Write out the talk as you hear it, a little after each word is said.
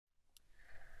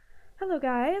Hello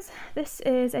guys, this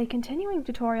is a continuing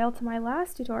tutorial to my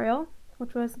last tutorial,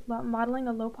 which was modeling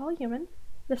a low poly human.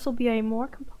 This will be a more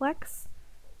complex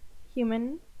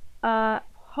human,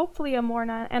 hopefully a more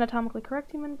anatomically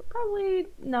correct human, but probably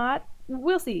not.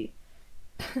 We'll see.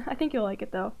 I think you'll like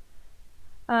it though.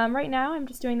 Right now I'm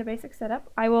just doing the basic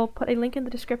setup. I will put a link in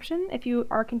the description if you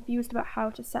are confused about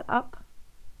how to set up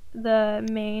the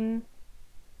main,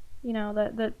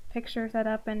 the picture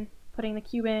setup and putting the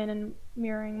cube in and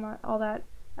mirroring all that,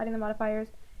 adding the modifiers.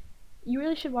 You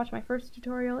really should watch my first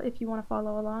tutorial if you want to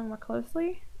follow along more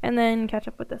closely, and then catch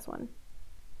up with this one.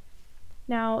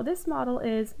 Now, this model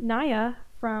is Naya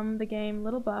from the game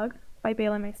Little Bug by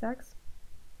Bela Masex.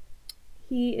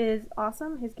 He is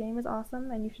awesome, his game is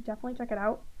awesome, and you should definitely check it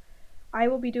out. I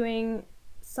will be doing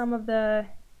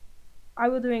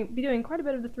be doing quite a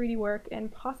bit of the 3D work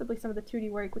and possibly some of the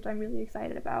 2D work, which I'm really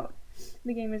excited about.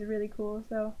 The game is really cool,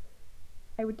 so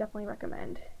I would definitely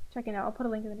recommend checking it out. I'll put a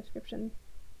link in the description.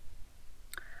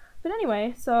 But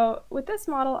anyway, so with this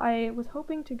model, I was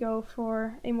hoping to go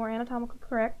for a more anatomically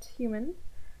correct human.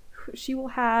 She will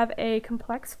have a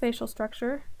complex facial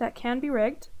structure that can be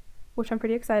rigged, which I'm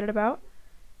pretty excited about.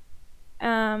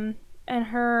 And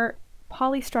her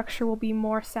poly structure will be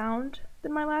more sound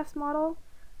than my last model.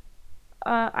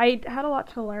 I had a lot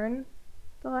to learn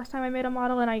the last time I made a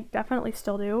model, and I definitely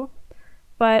still do.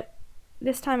 But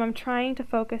this time I'm trying to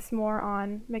focus more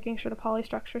on making sure the poly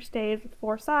structure stays with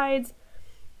 4 sides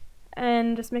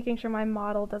and just making sure my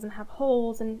model doesn't have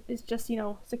holes and is just,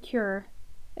 secure.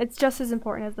 It's just as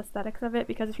important as the aesthetics of it,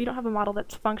 because if you don't have a model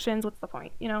that functions, what's the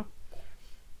point,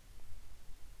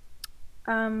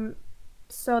 So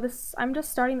I'm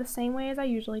just starting the same way as I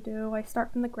usually do. I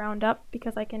start from the ground up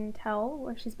because I can tell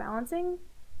where she's balancing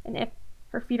and if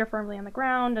her feet are firmly on the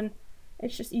ground, and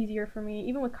it's just easier for me.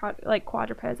 Even with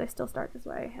quadrupeds, I still start this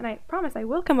way. And I promise I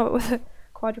will come up with a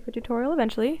quadruped tutorial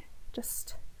eventually.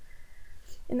 Just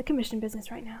in the commission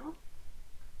business right now.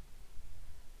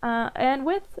 And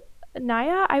with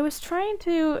Naya, I was trying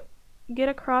to get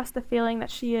across the feeling that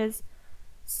she is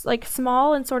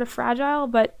small and sort of fragile,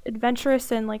 but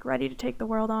adventurous and ready to take the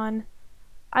world on.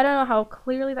 I don't know how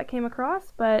clearly that came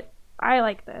across, but I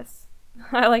like this.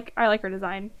 I like her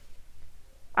design.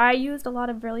 I used a lot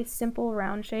of really simple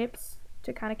round shapes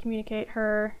to kind of communicate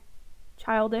her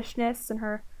childishness and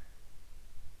her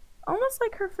almost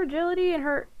her fragility and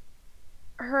her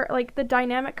the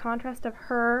dynamic contrast of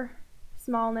her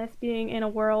smallness being in a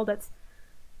world that's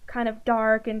kind of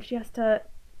dark, and she has to,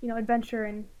 adventure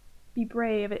and be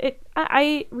brave.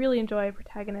 I really enjoy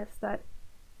protagonists that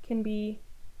can be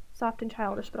soft and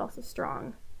childish but also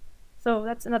strong. So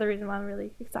that's another reason why I'm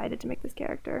really excited to make this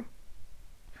character.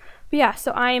 But yeah,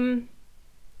 so I'm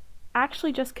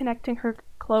actually just connecting her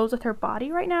clothes with her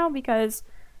body right now because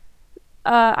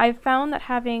I've found that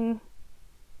having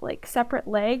separate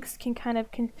legs can kind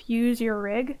of confuse your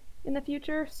rig in the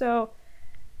future. So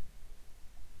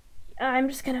I'm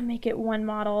just gonna make it one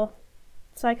model.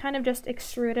 So I kind of just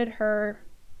extruded her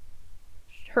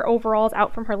overalls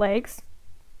out from her legs.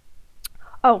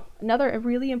 Oh, another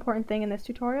really important thing in this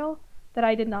tutorial that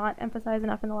I did not emphasize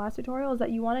enough in the last tutorial is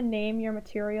that you want to name your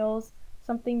materials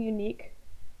something unique,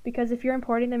 because if you're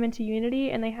importing them into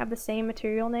Unity and they have the same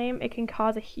material name, it can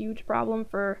cause a huge problem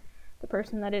for the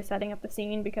person that is setting up the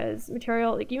scene, because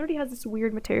Unity has this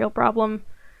weird material problem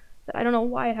that I don't know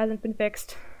why it hasn't been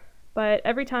fixed, but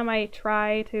every time I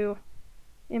try to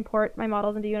import my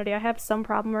models into Unity, I have some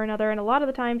problem or another, and a lot of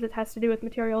the times it has to do with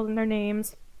materials and their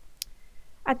names.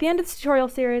 At the end of this tutorial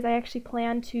series, I actually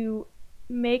plan to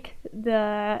make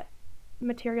the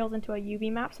materials into a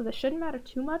UV map, so this shouldn't matter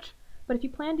too much, but if you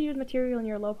plan to use material in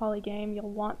your low poly game, you'll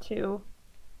want to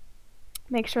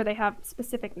make sure they have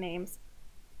specific names.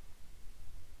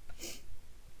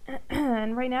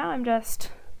 And right now I'm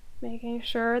just making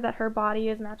sure that her body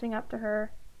is matching up to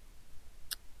her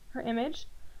image.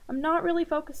 I'm not really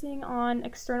focusing on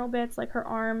external bits like her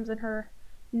arms and her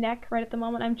neck right at the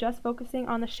moment. I'm just focusing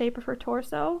on the shape of her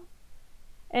torso.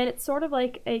 And it's sort of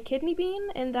like a kidney bean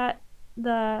in that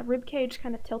the rib cage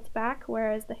kind of tilts back,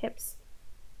 whereas the hips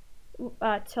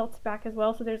tilt back as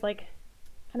well. So there's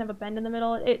kind of a bend in the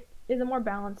middle. It is a more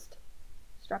balanced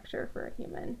structure for a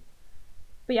human.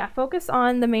 But yeah, focus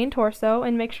on the main torso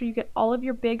and make sure you get all of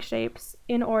your big shapes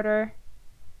in order.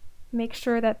 Make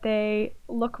sure that they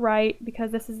look right,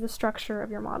 because this is the structure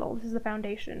of your model. This is the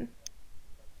foundation.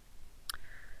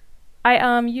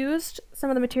 I used some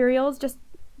of the materials just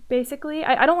basically.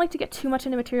 I don't like to get too much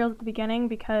into materials at the beginning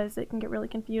because it can get really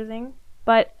confusing,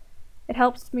 but it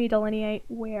helps me delineate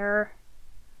where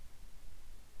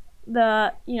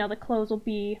the clothes will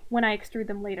be when I extrude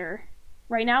them later.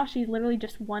 Right now she's literally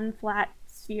just one flat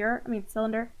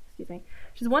cylinder, excuse me.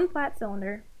 She's one flat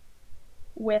cylinder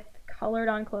with colored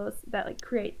on clothes that like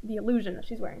create the illusion that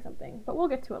she's wearing something, but we'll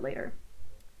get to it later.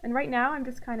 And right now I'm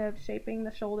just kind of shaping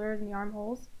the shoulders and the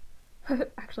armholes.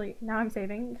 Actually, now I'm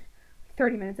saving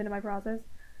 30 minutes into my process.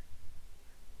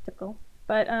 Typical.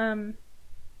 But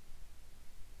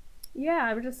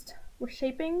yeah, we're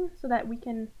shaping so that we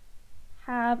can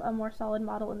have a more solid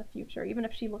model in the future, even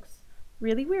if she looks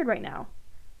really weird right now.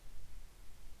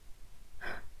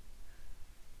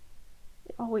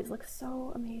 It always looks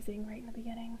so amazing right in the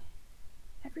beginning.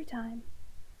 Every time.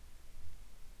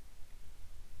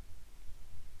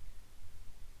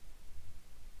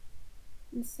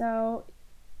 And so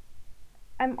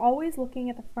I'm always looking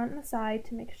at the front and the side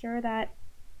to make sure that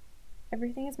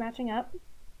everything is matching up.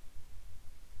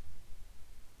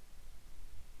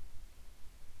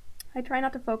 I try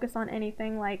not to focus on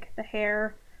anything like the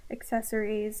hair,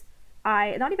 accessories,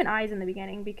 not even eyes in the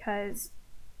beginning, because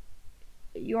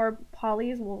your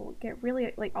polys will get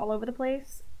really like all over the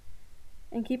place,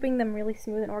 and keeping them really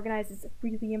smooth and organized is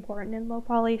really important in low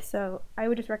poly, so I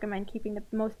would just recommend keeping the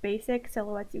most basic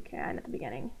silhouettes you can at the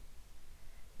beginning.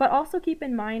 But also keep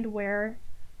in mind where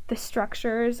the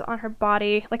structures on her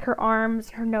body, like her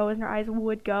arms, her nose, and her eyes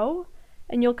would go,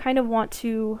 and you'll kind of want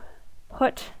to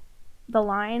put the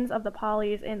lines of the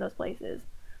polys in those places.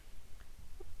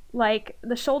 Like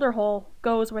the shoulder hole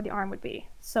goes where the arm would be,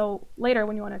 so later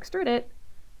when you want to extrude it,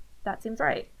 that seems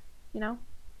right, you know?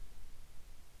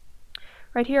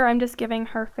 Right here I'm just giving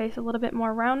her face a little bit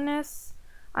more roundness.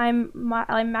 I'm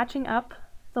matching up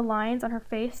the lines on her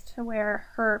face to where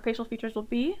her facial features will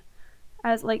be.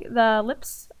 As like the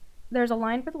lips, there's a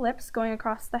line for the lips going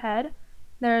across the head,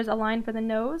 there's a line for the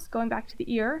nose going back to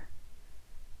the ear,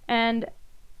 and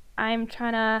I'm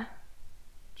trying to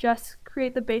just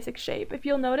create the basic shape. If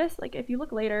you'll notice, like if you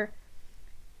look later,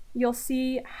 you'll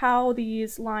see how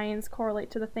these lines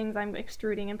correlate to the things I'm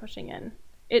extruding and pushing in.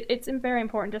 It's very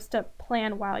important just to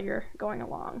plan while you're going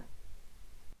along.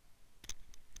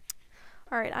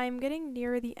 Alright, I'm getting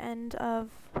near the end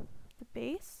of the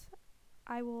base.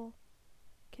 I will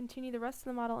continue the rest of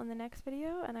the model in the next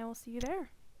video, and I will see you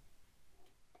there.